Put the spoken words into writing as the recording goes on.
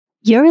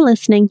You're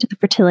listening to the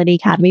Fertility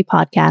Academy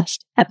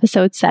podcast,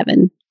 episode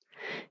 7.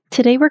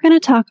 Today, we're going to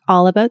talk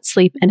all about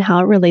sleep and how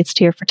it relates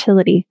to your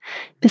fertility.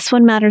 This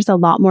one matters a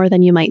lot more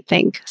than you might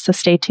think, so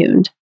stay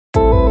tuned.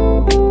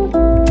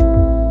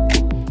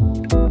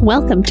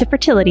 Welcome to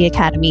Fertility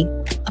Academy,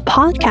 a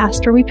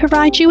podcast where we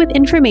provide you with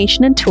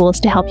information and tools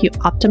to help you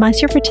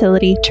optimize your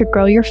fertility to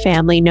grow your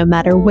family no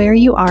matter where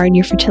you are in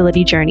your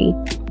fertility journey.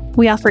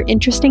 We offer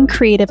interesting,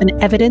 creative, and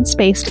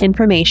evidence-based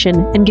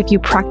information and give you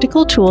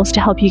practical tools to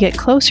help you get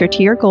closer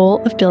to your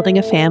goal of building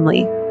a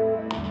family.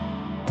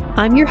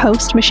 I'm your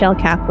host, Michelle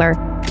Kapler.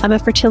 I'm a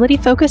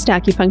fertility-focused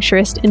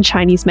acupuncturist and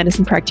Chinese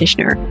medicine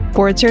practitioner,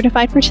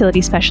 board-certified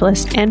fertility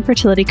specialist, and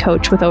fertility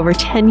coach with over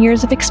 10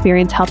 years of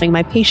experience helping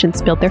my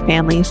patients build their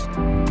families.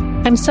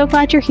 I'm so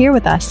glad you're here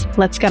with us.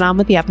 Let's get on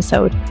with the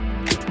episode.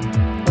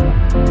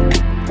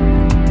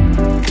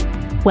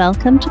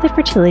 Welcome to the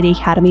Fertility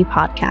Academy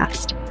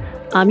podcast.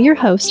 I'm your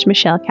host,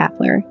 Michelle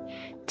Kapler.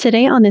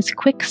 Today on this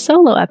quick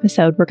solo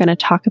episode, we're going to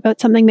talk about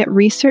something that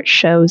research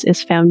shows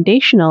is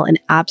foundational and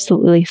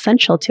absolutely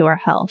essential to our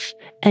health,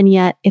 and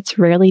yet it's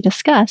rarely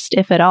discussed,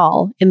 if at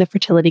all, in the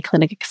fertility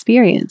clinic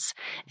experience,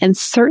 and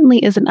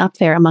certainly isn't up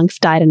there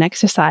amongst diet and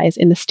exercise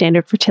in the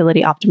standard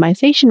fertility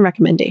optimization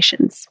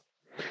recommendations.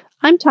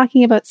 I'm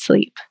talking about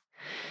sleep.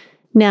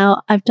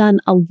 Now, I've done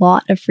a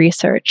lot of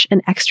research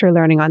and extra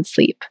learning on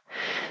sleep.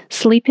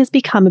 Sleep has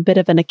become a bit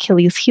of an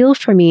Achilles heel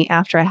for me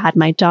after I had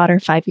my daughter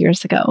 5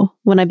 years ago,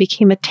 when I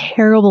became a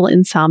terrible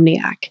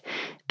insomniac.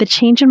 The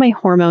change in my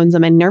hormones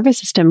and my nervous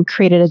system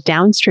created a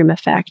downstream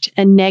effect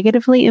and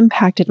negatively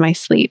impacted my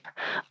sleep.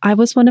 I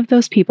was one of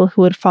those people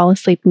who would fall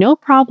asleep no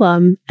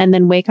problem and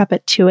then wake up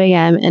at 2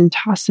 a.m. and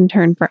toss and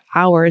turn for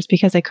hours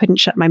because I couldn't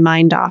shut my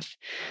mind off.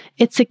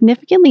 It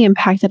significantly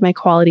impacted my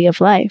quality of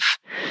life.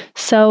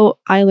 So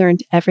I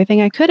learned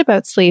everything I could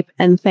about sleep,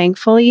 and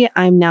thankfully,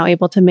 I'm now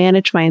able to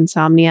manage my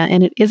insomnia,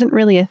 and it isn't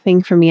really a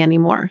thing for me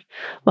anymore.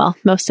 Well,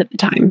 most of the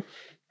time.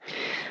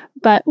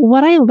 But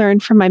what I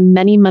learned from my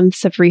many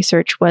months of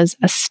research was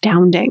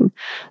astounding.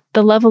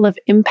 The level of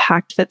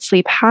impact that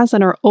sleep has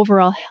on our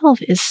overall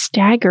health is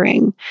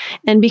staggering.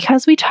 And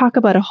because we talk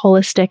about a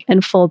holistic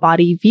and full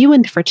body view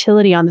into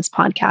fertility on this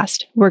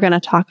podcast, we're going to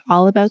talk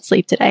all about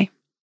sleep today.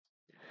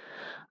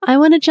 I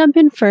want to jump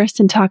in first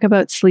and talk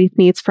about sleep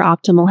needs for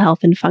optimal health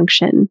and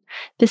function.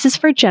 This is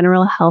for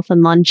general health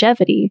and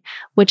longevity,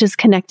 which is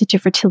connected to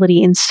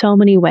fertility in so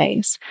many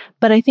ways.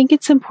 But I think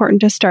it's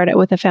important to start out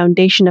with a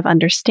foundation of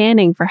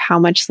understanding for how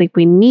much sleep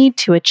we need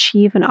to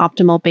achieve an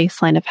optimal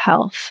baseline of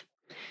health.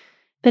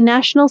 The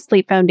National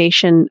Sleep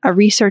Foundation, a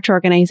research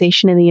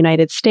organization in the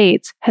United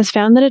States, has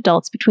found that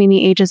adults between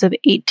the ages of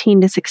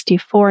 18 to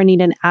 64 need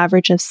an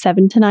average of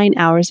 7 to 9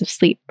 hours of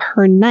sleep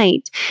per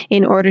night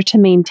in order to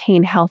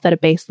maintain health at a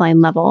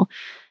baseline level.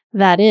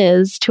 That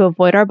is, to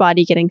avoid our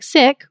body getting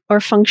sick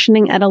or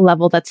functioning at a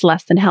level that's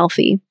less than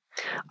healthy.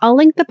 I'll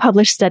link the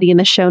published study in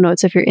the show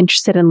notes if you're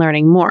interested in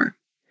learning more.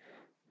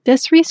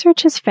 This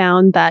research has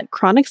found that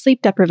chronic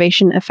sleep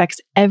deprivation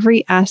affects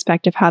every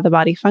aspect of how the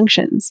body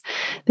functions.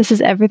 This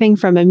is everything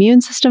from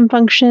immune system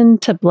function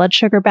to blood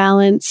sugar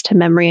balance to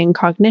memory and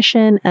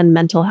cognition and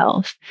mental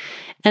health.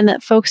 And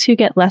that folks who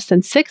get less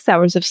than 6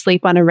 hours of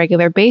sleep on a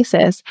regular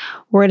basis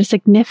were at a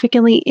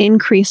significantly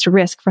increased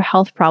risk for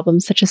health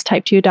problems such as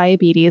type 2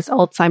 diabetes,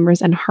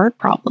 Alzheimer's, and heart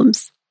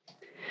problems.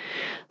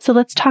 So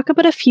let's talk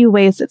about a few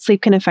ways that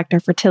sleep can affect our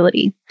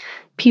fertility.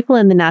 People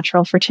in the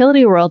natural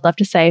fertility world love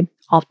to say,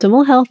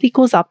 optimal health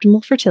equals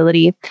optimal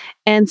fertility,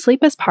 and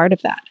sleep is part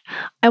of that.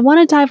 I want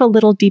to dive a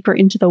little deeper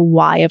into the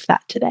why of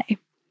that today.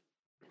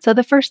 So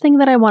the first thing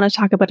that I want to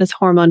talk about is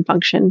hormone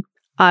function.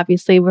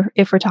 Obviously,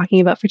 if we're talking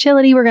about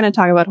fertility, we're going to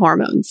talk about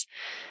hormones.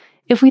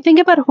 If we think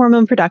about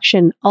hormone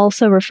production,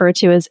 also referred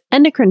to as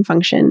endocrine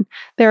function,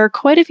 there are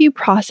quite a few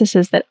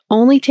processes that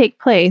only take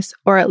place,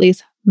 or at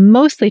least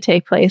mostly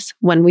take place,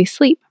 when we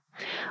sleep.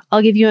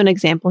 I'll give you an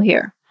example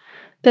here.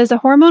 There's a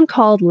hormone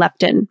called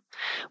leptin,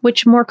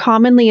 which more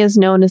commonly is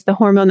known as the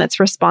hormone that's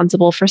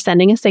responsible for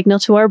sending a signal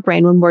to our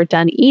brain when we're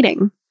done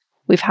eating.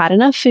 We've had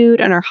enough food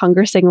and our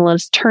hunger signal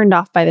is turned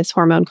off by this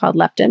hormone called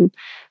leptin.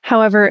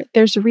 However,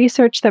 there's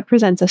research that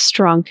presents a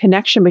strong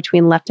connection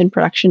between leptin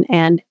production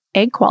and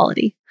egg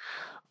quality.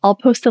 I'll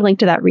post a link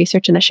to that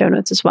research in the show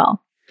notes as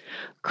well.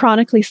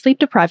 Chronically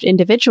sleep-deprived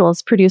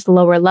individuals produce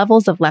lower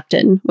levels of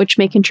leptin, which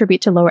may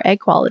contribute to lower egg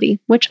quality,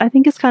 which I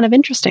think is kind of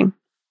interesting.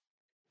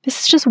 This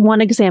is just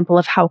one example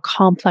of how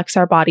complex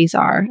our bodies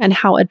are and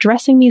how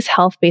addressing these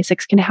health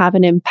basics can have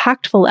an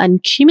impactful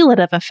and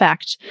cumulative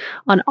effect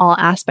on all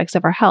aspects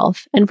of our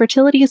health, and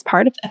fertility is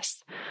part of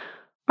this.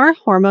 Our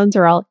hormones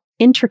are all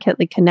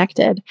intricately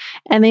connected,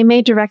 and they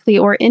may directly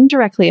or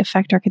indirectly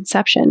affect our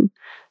conception.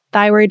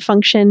 Thyroid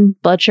function,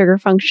 blood sugar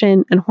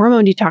function, and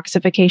hormone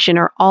detoxification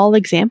are all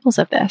examples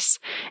of this.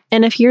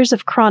 And if years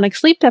of chronic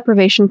sleep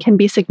deprivation can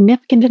be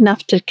significant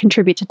enough to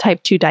contribute to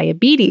type 2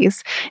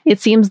 diabetes,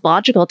 it seems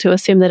logical to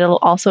assume that it'll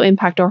also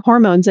impact our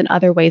hormones in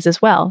other ways as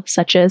well,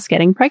 such as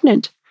getting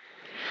pregnant.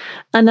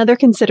 Another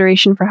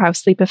consideration for how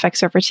sleep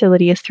affects our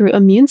fertility is through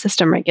immune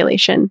system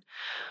regulation.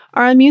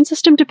 Our immune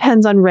system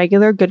depends on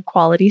regular, good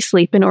quality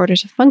sleep in order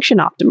to function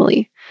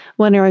optimally.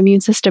 When our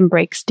immune system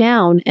breaks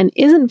down and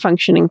isn't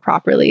functioning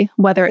properly,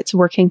 whether it's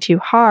working too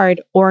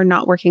hard or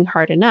not working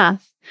hard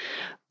enough,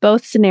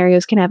 both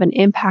scenarios can have an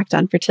impact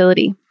on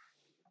fertility.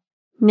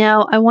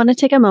 Now, I want to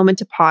take a moment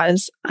to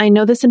pause. I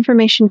know this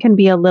information can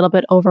be a little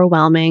bit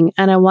overwhelming,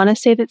 and I want to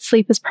say that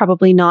sleep is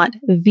probably not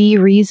the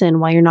reason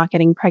why you're not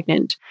getting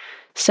pregnant.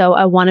 So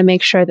I want to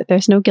make sure that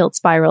there's no guilt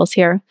spirals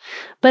here,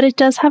 but it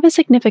does have a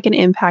significant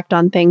impact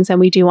on things, and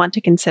we do want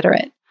to consider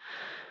it.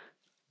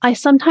 I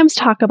sometimes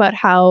talk about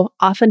how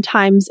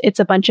oftentimes it's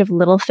a bunch of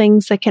little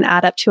things that can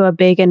add up to a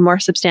big and more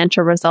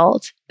substantial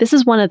result. This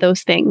is one of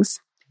those things.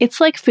 It's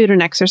like food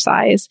and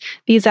exercise.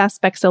 These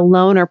aspects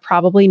alone are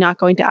probably not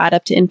going to add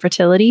up to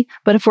infertility,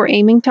 but if we're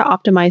aiming to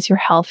optimize your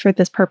health for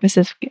this purpose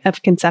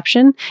of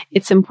conception,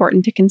 it's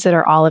important to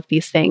consider all of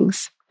these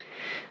things.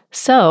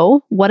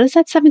 So, what does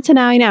that 7 to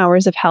 9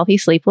 hours of healthy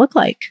sleep look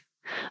like?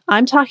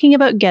 I'm talking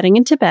about getting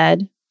into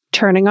bed,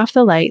 turning off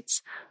the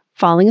lights,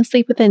 falling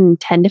asleep within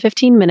 10 to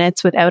 15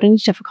 minutes without any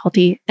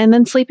difficulty, and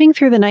then sleeping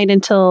through the night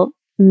until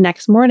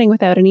next morning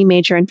without any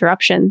major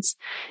interruptions.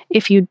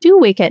 If you do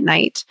wake at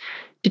night,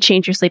 to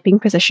change your sleeping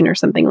position or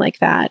something like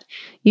that,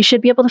 you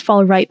should be able to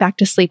fall right back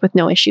to sleep with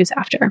no issues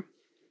after.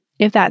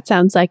 If that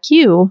sounds like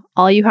you,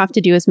 all you have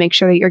to do is make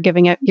sure that you're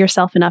giving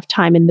yourself enough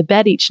time in the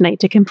bed each night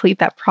to complete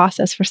that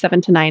process for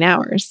 7 to 9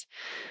 hours.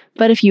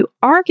 But if you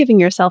are giving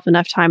yourself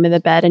enough time in the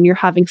bed and you're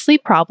having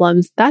sleep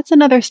problems, that's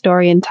another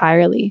story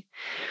entirely.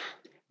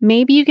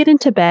 Maybe you get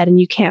into bed and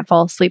you can't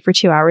fall asleep for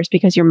 2 hours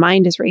because your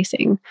mind is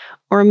racing.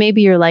 Or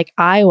maybe you're like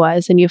I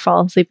was and you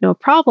fall asleep no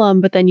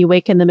problem, but then you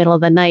wake in the middle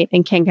of the night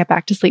and can't get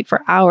back to sleep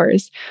for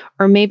hours.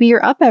 Or maybe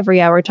you're up every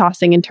hour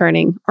tossing and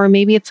turning. Or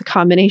maybe it's a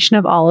combination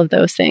of all of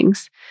those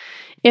things.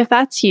 If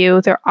that's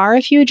you, there are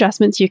a few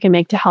adjustments you can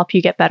make to help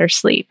you get better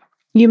sleep.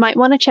 You might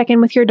want to check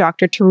in with your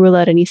doctor to rule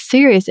out any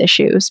serious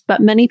issues,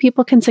 but many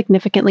people can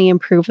significantly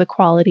improve the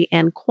quality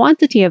and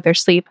quantity of their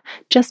sleep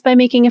just by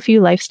making a few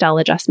lifestyle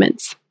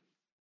adjustments.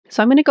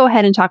 So I'm going to go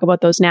ahead and talk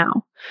about those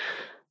now.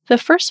 The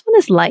first one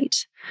is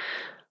light.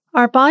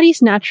 Our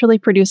bodies naturally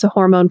produce a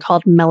hormone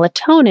called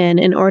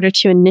melatonin in order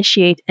to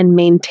initiate and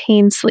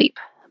maintain sleep.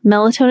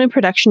 Melatonin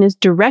production is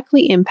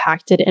directly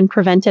impacted and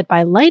prevented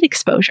by light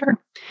exposure.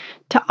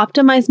 To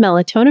optimize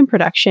melatonin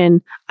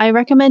production, I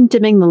recommend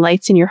dimming the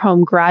lights in your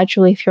home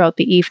gradually throughout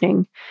the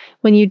evening.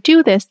 When you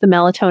do this, the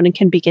melatonin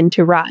can begin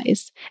to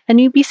rise, and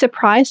you'd be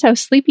surprised how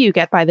sleepy you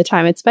get by the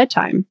time it's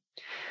bedtime.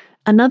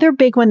 Another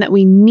big one that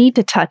we need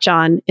to touch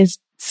on is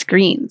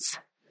screens.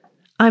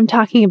 I'm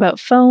talking about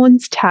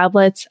phones,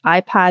 tablets,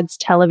 iPads,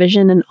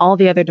 television, and all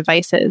the other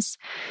devices.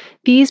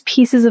 These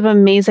pieces of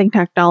amazing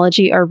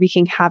technology are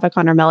wreaking havoc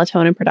on our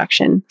melatonin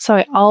production, so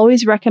I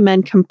always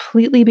recommend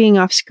completely being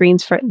off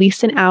screens for at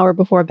least an hour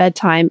before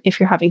bedtime if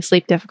you're having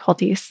sleep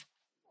difficulties.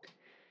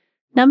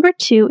 Number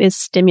 2 is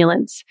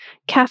stimulants,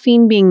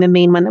 caffeine being the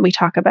main one that we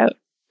talk about.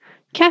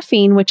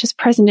 Caffeine, which is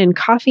present in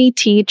coffee,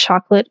 tea,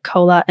 chocolate,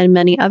 cola, and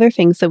many other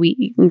things that we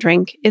eat and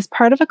drink, is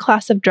part of a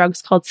class of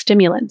drugs called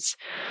stimulants.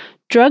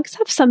 Drugs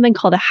have something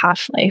called a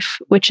half-life,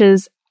 which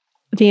is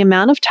the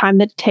amount of time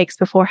that it takes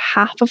before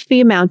half of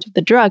the amount of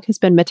the drug has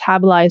been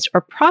metabolized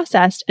or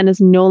processed and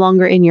is no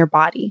longer in your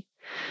body.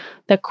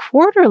 The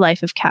quarter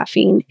life of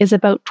caffeine is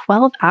about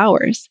 12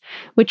 hours,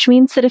 which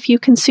means that if you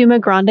consume a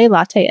grande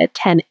latte at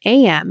 10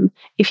 a.m.,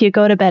 if you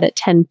go to bed at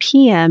 10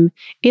 p.m.,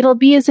 it'll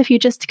be as if you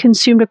just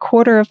consumed a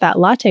quarter of that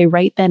latte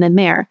right then and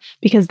there,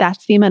 because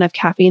that's the amount of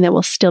caffeine that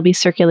will still be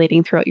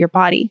circulating throughout your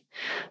body.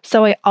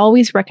 So I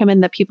always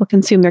recommend that people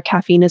consume their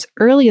caffeine as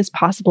early as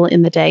possible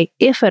in the day,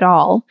 if at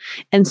all,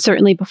 and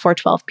certainly before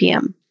 12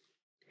 p.m.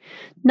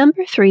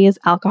 Number 3 is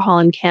alcohol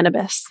and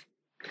cannabis.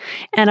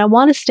 And I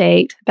want to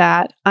state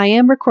that I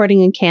am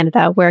recording in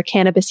Canada where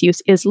cannabis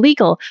use is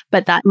legal,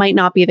 but that might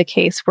not be the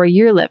case where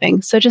you're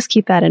living, so just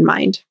keep that in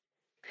mind.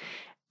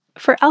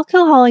 For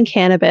alcohol and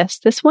cannabis,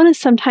 this one is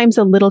sometimes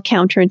a little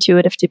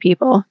counterintuitive to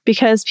people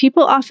because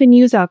people often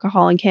use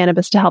alcohol and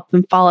cannabis to help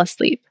them fall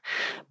asleep.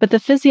 But the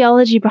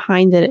physiology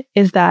behind it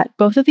is that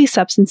both of these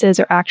substances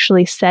are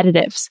actually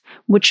sedatives,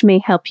 which may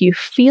help you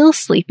feel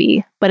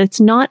sleepy, but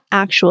it's not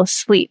actual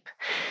sleep.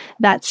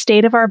 That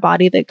state of our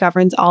body that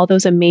governs all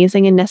those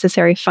amazing and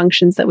necessary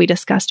functions that we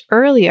discussed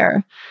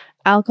earlier,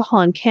 alcohol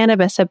and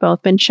cannabis have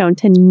both been shown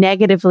to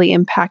negatively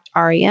impact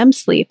REM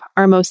sleep,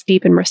 our most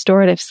deep and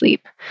restorative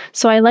sleep.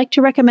 So I like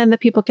to recommend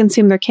that people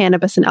consume their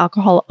cannabis and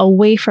alcohol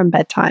away from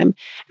bedtime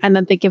and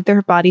that they give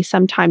their body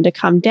some time to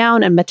calm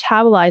down and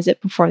metabolize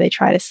it before they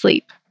try to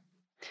sleep.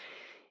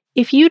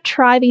 If you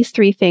try these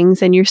 3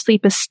 things and your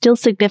sleep is still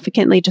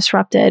significantly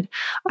disrupted,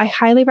 I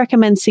highly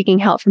recommend seeking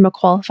help from a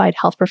qualified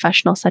health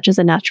professional such as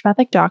a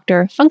naturopathic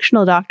doctor,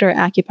 functional doctor,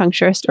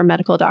 acupuncturist, or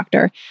medical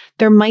doctor.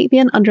 There might be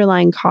an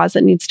underlying cause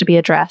that needs to be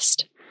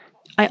addressed.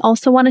 I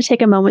also want to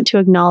take a moment to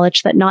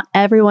acknowledge that not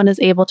everyone is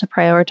able to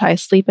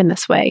prioritize sleep in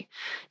this way.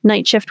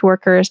 Night shift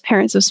workers,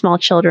 parents of small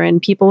children,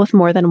 people with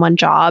more than one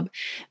job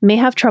may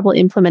have trouble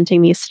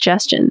implementing these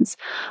suggestions.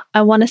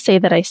 I want to say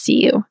that I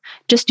see you.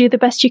 Just do the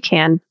best you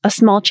can. A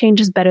small change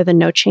is better than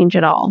no change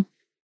at all.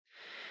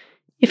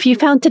 If you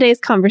found today's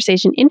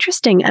conversation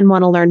interesting and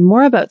want to learn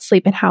more about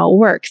sleep and how it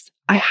works,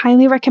 I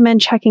highly recommend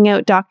checking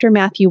out Dr.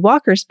 Matthew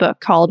Walker's book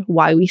called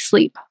Why We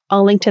Sleep.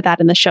 I'll link to that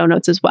in the show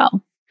notes as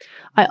well.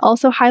 I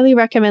also highly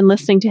recommend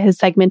listening to his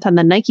segment on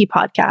the Nike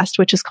podcast,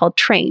 which is called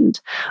Trained.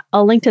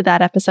 I'll link to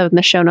that episode in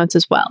the show notes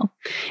as well.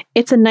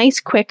 It's a nice,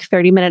 quick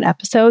 30-minute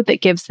episode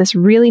that gives this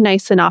really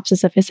nice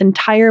synopsis of his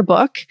entire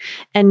book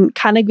and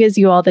kind of gives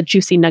you all the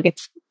juicy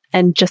nuggets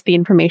and just the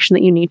information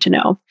that you need to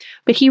know.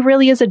 But he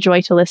really is a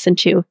joy to listen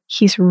to.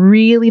 He's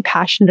really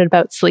passionate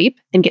about sleep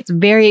and gets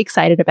very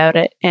excited about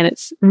it, and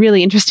it's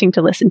really interesting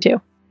to listen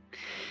to.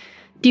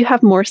 Do you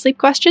have more sleep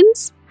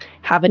questions?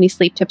 Have any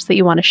sleep tips that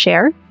you want to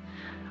share?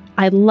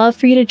 I'd love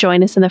for you to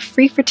join us in the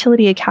Free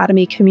Fertility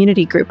Academy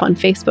community group on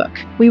Facebook.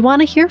 We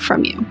want to hear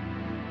from you.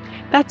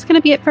 That's going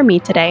to be it for me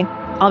today.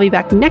 I'll be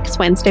back next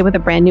Wednesday with a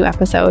brand new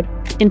episode.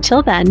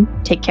 Until then,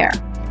 take care.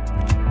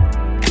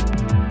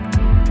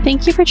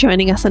 Thank you for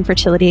joining us on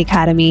Fertility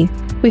Academy.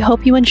 We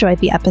hope you enjoyed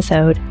the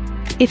episode.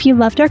 If you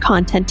loved our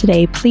content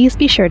today, please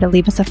be sure to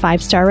leave us a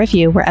 5-star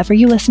review wherever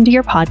you listen to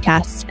your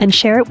podcasts and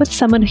share it with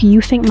someone who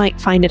you think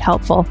might find it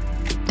helpful.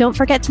 Don't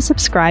forget to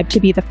subscribe to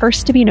be the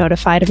first to be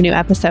notified of new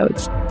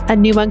episodes. A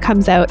new one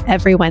comes out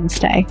every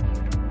Wednesday.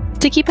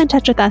 To keep in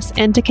touch with us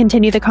and to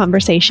continue the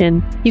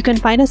conversation, you can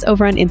find us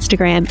over on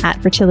Instagram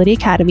at Fertility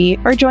Academy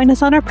or join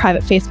us on our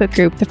private Facebook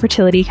group, the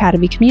Fertility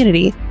Academy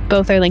Community.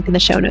 Both are linked in the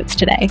show notes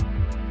today.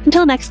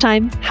 Until next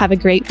time, have a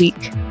great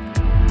week.